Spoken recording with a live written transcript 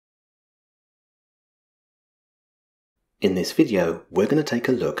In this video, we're going to take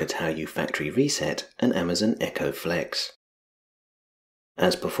a look at how you factory reset an Amazon Echo Flex.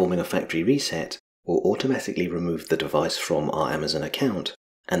 As performing a factory reset will automatically remove the device from our Amazon account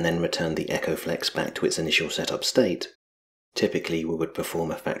and then return the Echo Flex back to its initial setup state, typically we would perform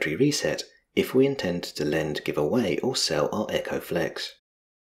a factory reset if we intend to lend, give away, or sell our Echo Flex.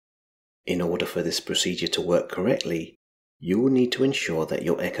 In order for this procedure to work correctly, you will need to ensure that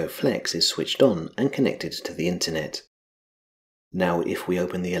your Echo Flex is switched on and connected to the internet. Now if we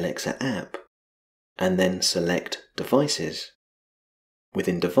open the Alexa app and then select Devices,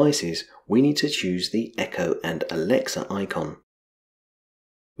 within Devices we need to choose the Echo and Alexa icon.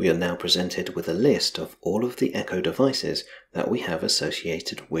 We are now presented with a list of all of the Echo devices that we have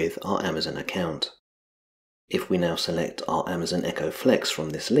associated with our Amazon account. If we now select our Amazon Echo Flex from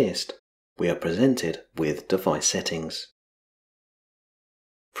this list, we are presented with Device Settings.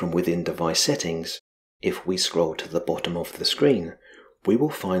 From within Device Settings, if we scroll to the bottom of the screen, we will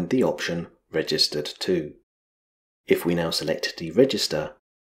find the option Registered to. If we now select Deregister,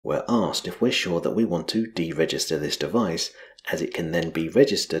 we're asked if we're sure that we want to deregister this device, as it can then be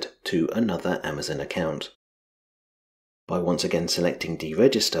registered to another Amazon account. By once again selecting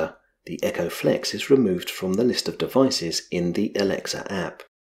Deregister, the Echo Flex is removed from the list of devices in the Alexa app,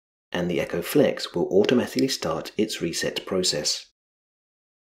 and the Echo Flex will automatically start its reset process.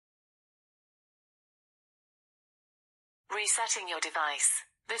 Resetting your device.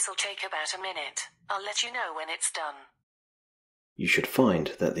 This'll take about a minute. I'll let you know when it's done. You should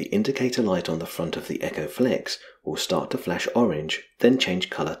find that the indicator light on the front of the Echo Flex will start to flash orange, then change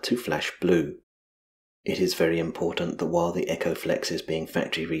colour to flash blue. It is very important that while the Echo Flex is being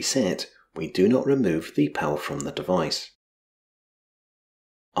factory reset, we do not remove the power from the device.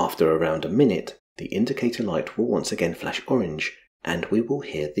 After around a minute, the indicator light will once again flash orange, and we will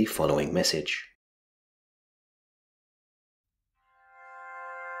hear the following message.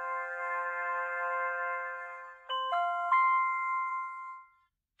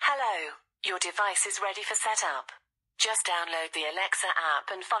 Hello, your device is ready for setup. Just download the Alexa app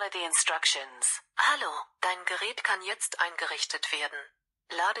and follow the instructions. Hallo, dein Gerät kann jetzt eingerichtet werden.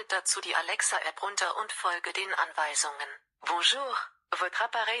 Lade dazu die Alexa App runter und folge den Anweisungen. Bonjour, votre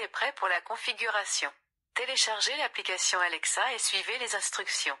appareil est prêt pour la configuration. Téléchargez l'application Alexa et suivez les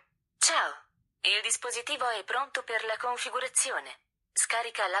instructions. Ciao, il dispositivo è pronto per la configurazione.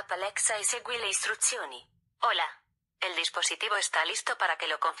 Scarica l'app Alexa e segui le istruzioni. Hola, el dispositivo está listo para que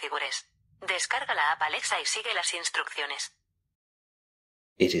lo configures. Descarga la app Alexa y sigue las instrucciones.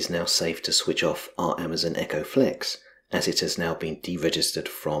 It is now safe to switch off our Amazon Echo Flex, as it has now been deregistered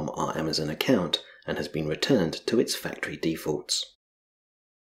from our Amazon account and has been returned to its factory defaults.